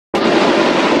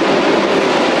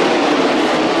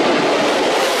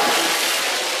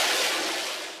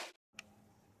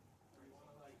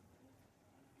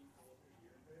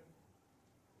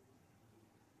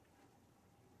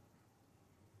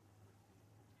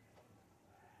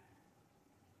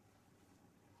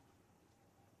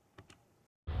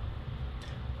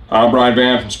I'm Brian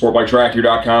Van from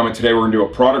SportBikeTrackYou.com, and today we're going to do a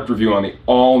product review on the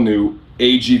all-new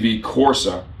AGV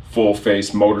Corsa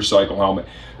full-face motorcycle helmet.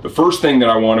 The first thing that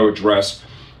I want to address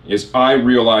is I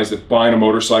realize that buying a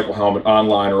motorcycle helmet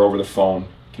online or over the phone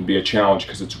can be a challenge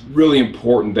because it's really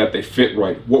important that they fit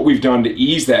right. What we've done to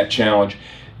ease that challenge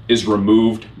is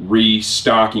removed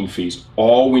restocking fees.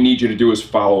 All we need you to do is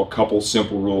follow a couple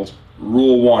simple rules.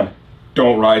 Rule 1,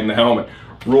 don't ride in the helmet.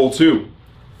 Rule 2,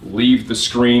 leave the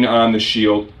screen on the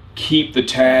shield. Keep the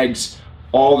tags,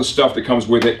 all the stuff that comes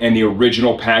with it, and the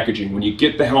original packaging. When you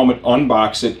get the helmet,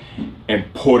 unbox it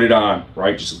and put it on,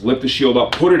 right? Just lift the shield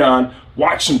up, put it on,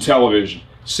 watch some television,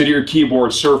 sit at your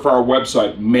keyboard, surf our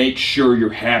website, make sure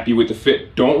you're happy with the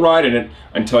fit. Don't ride in it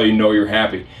until you know you're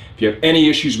happy. If you have any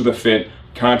issues with the fit,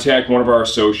 contact one of our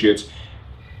associates.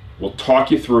 We'll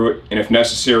talk you through it, and if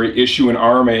necessary, issue an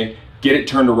RMA, get it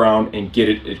turned around, and get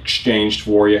it exchanged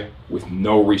for you with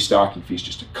no restocking fees.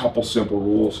 Just a couple simple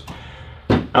rules.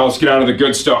 Now let's get on to the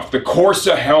good stuff. The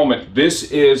Corsa helmet.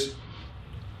 This is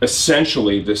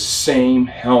essentially the same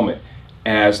helmet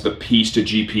as the Pista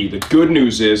GP. The good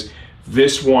news is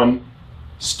this one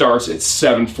starts at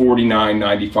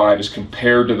 $749.95 as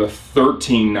compared to the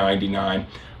 $13.99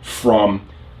 from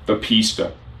the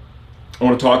Pista. I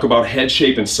want to talk about head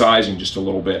shape and sizing just a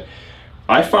little bit.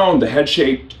 I found the head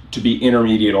shape to be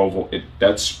intermediate oval.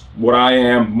 That's what I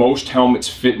am. Most helmets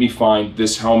fit me fine.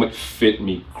 This helmet fit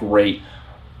me great.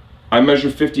 I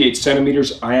measure 58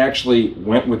 centimeters. I actually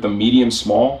went with the medium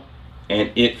small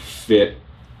and it fit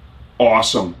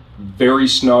awesome. Very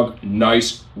snug,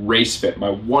 nice race fit.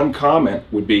 My one comment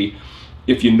would be,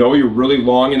 if you know you're really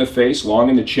long in the face, long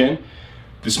in the chin,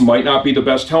 this might not be the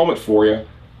best helmet for you,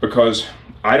 because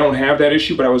I don't have that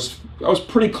issue, but I was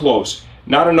pretty close.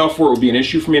 Not enough where it would be an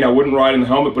issue for me and I wouldn't ride in the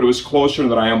helmet, but it was closer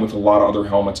than I am with a lot of other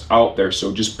helmets out there.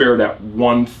 So just bear that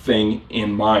one thing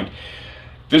in mind.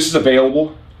 This is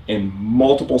available in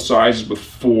multiple sizes with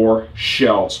 4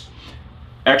 shells.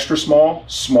 Extra small,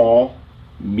 small,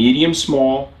 medium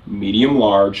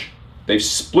large. They've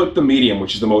split the medium,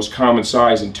 which is the most common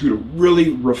size, in 2 to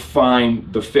really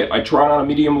refine the fit. I tried on a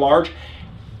medium large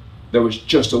that was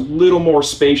just a little more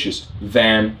spacious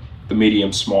than the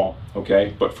medium small,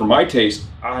 okay? But for my taste,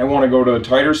 I want to go to the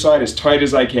tighter side, as tight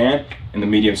as I can, and the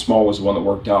medium small was the one that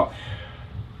worked out.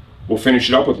 We'll finish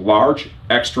it up with large,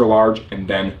 extra large, and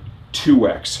then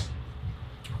 2X.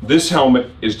 This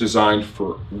helmet is designed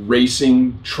for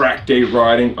racing, track day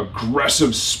riding,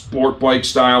 aggressive sport bike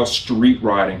style street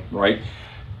riding, right?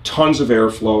 Tons of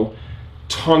airflow,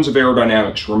 tons of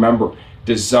aerodynamics. Remember,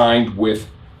 designed with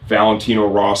Valentino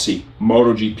Rossi,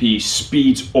 MotoGP,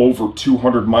 speeds over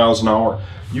 200 miles an hour.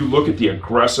 You look at the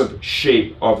aggressive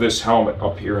shape of this helmet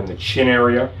up here in the chin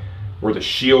area where the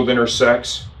shield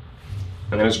intersects,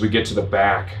 and then as we get to the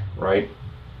back, right,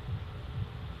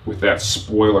 with that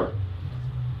spoiler.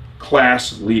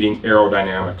 Class-leading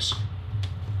aerodynamics.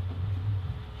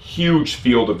 Huge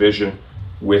field of vision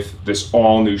with this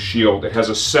all-new shield. It has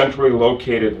a centrally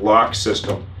located lock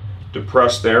system.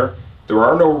 Depress there. There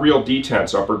are no real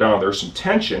detents up or down. There's some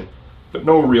tension, but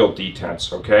no real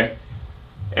detents, okay?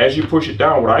 As you push it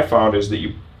down, what I found is that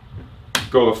you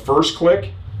go the first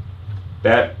click,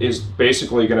 that is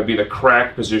basically going to be the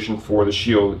crack position for the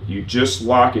shield. You just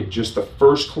lock it, just the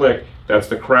first click, that's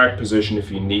the crack position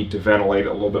if you need to ventilate it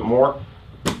a little bit more.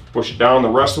 Push it down the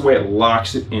rest of the way, it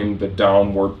locks it in the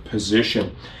downward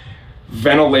position.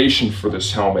 Ventilation for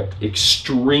this helmet.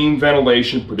 Extreme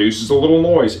ventilation produces a little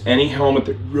noise. Any helmet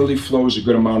that really flows a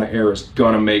good amount of air is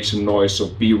gonna make some noise, so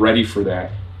be ready for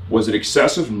that. Was it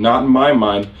excessive? Not in my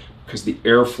mind, because the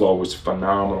airflow was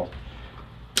phenomenal.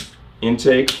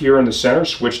 Intake here in the center,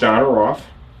 switched on or off.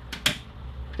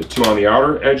 The 2 on the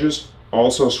outer edges,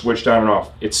 also switched on and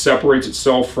off. It separates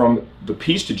itself from the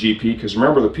Pista GP, because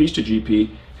remember, the Pista GP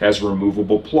has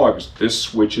removable plugs. This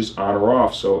switches on or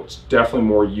off, so it's definitely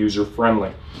more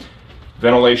user-friendly.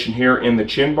 Ventilation here in the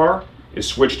chin bar is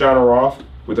switched on or off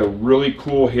with a really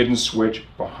cool hidden switch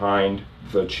behind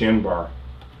the chin bar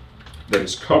that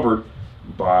is covered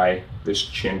by this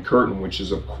chin curtain, which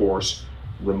is of course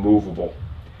removable.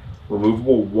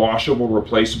 Removable, washable,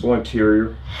 replaceable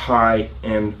interior,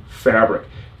 high-end fabric.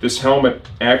 This helmet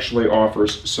actually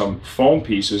offers some foam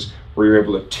pieces where you're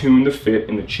able to tune the fit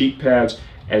in the cheek pads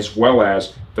as well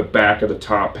as the back of the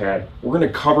top pad. We're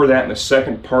going to cover that in the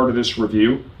second part of this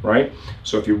review, right?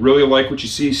 So if you really like what you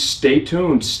see, stay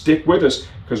tuned, stick with us,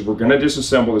 because we're going to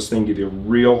disassemble this thing, give you a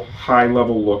real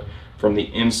high-level look from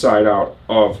the inside out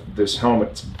of this helmet.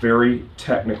 It's a very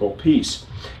technical piece.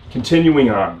 Continuing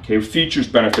on, okay, features,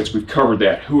 benefits, we've covered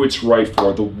that, who it's right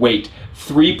for, the weight,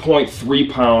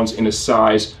 3.3 pounds in a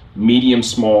size medium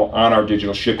small on our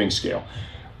digital shipping scale.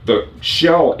 The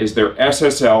shell is their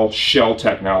SSL shell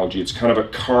technology. It's kind of a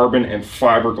carbon and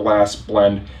fiberglass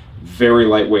blend, very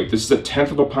lightweight. This is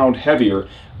 1/10 of a pound heavier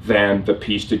than the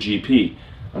Pista GP.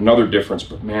 Another difference,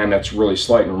 but man, that's really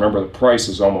slight. And remember, the price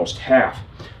is almost half.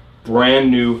 Brand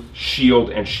new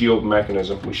shield and shield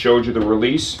mechanism. We showed you the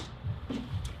release.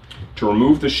 To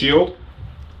remove the shield,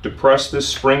 depress this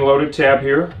spring-loaded tab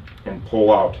here and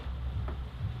pull out.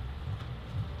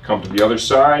 Come to the other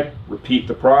side, repeat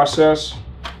the process.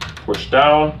 Push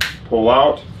down, pull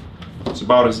out. It's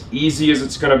about as easy as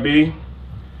it's going to be.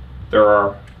 There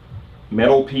are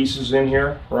metal pieces in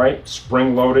here, right?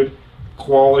 Spring-loaded.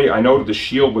 Quality, I noted the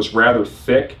shield was rather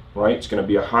thick, right? It's going to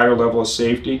be a higher level of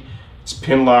safety. It's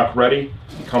pin lock ready.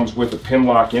 It comes with a pin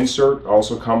lock insert.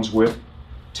 Also comes with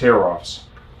tear-offs.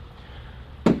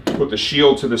 Put the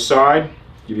shield to the side.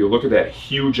 Give you a look at that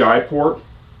huge eye port.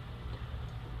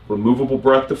 Removable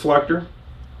breath deflector.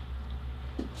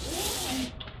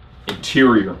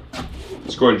 Interior.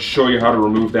 Let's go ahead and show you how to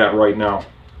remove that right now.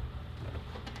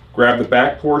 Grab the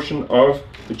back portion of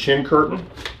the chin curtain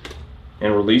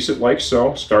and release it like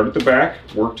so. Start at the back,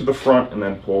 work to the front, and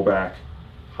then pull back.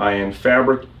 High-end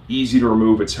fabric, easy to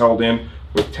remove. It's held in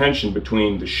with tension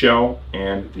between the shell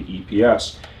and the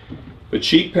EPS. The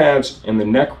cheek pads and the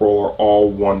neck roll are all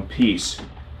one piece.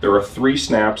 There are 3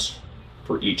 snaps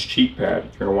for each cheek pad.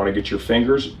 You're going to want to get your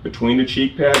fingers between the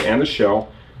cheek pad and the shell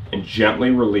and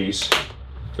gently release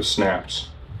the snaps.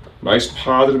 Nice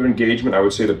positive engagement. I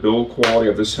would say the build quality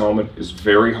of this helmet is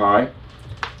very high.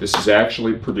 This is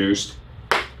actually produced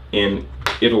in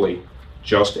Italy,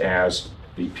 just as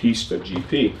the Pista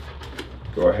GP.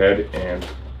 Go ahead and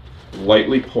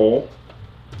lightly pull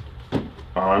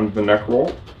on the neck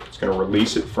roll. It's going to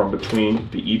release it from between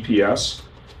the EPS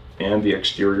and the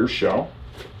exterior shell.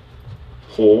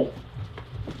 Pull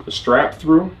the strap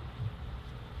through.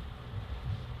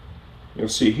 You'll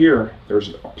see here there's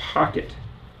a pocket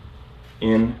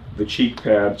in the cheek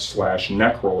pad /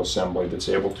 neck roll assembly that's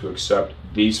able to accept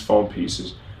these foam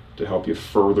pieces to help you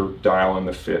further dial in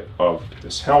the fit of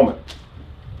this helmet.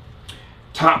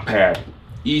 Top pad,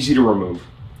 easy to remove.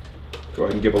 Go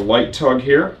ahead and give a light tug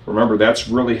here. Remember, that's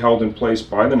really held in place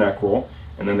by the neck roll,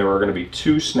 and then there are going to be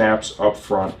 2 snaps up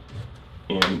front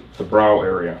in the brow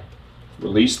area.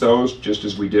 Release those just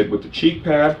as we did with the cheek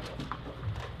pad.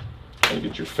 And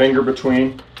get your finger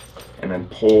between and then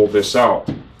pull this out.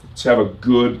 Let's have a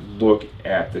good look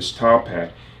at this top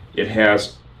pad. It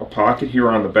has a pocket here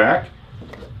on the back,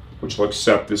 which will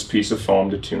accept this piece of foam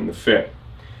to tune the fit.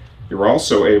 You're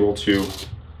also able to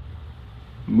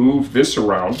move this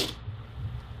around,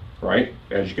 right?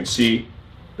 As you can see,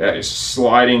 that is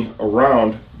sliding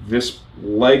around this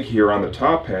leg here on the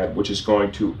top pad, which is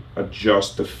going to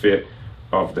adjust the fit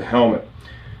of the helmet.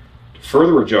 To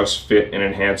further adjust fit and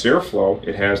enhance airflow,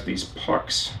 it has these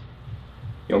pucks.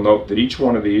 You'll note that each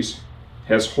one of these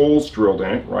has holes drilled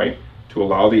in it, right, to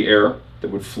allow the air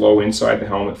that would flow inside the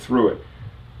helmet through it.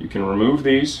 You can remove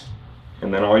these,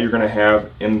 and then all you're going to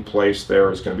have in place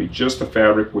there is going to be just the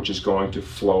fabric, which is going to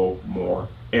flow more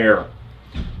air.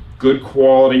 Good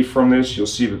quality from this. You'll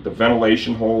see that the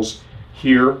ventilation holes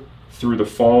here through the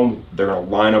foam, they're going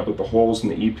to line up with the holes in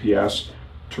the EPS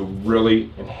to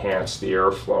really enhance the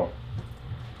airflow.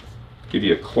 Give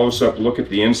you a close-up look at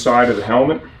the inside of the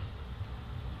helmet,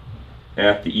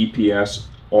 at the EPS,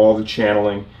 all the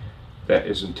channeling that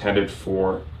is intended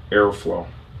for airflow.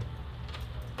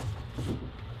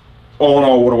 All in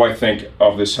all, what do I think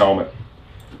of this helmet?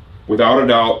 Without a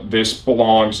doubt, this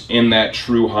belongs in that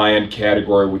true high-end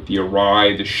category with the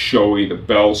Arai, the Shoei, the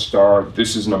Bellstar.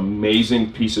 This is an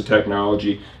amazing piece of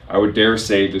technology. I would dare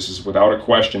say this is, without a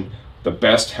question, the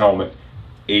best helmet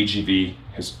AGV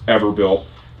has ever built.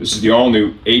 This is the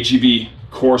all-new AGV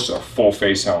Corsa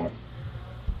full-face helmet.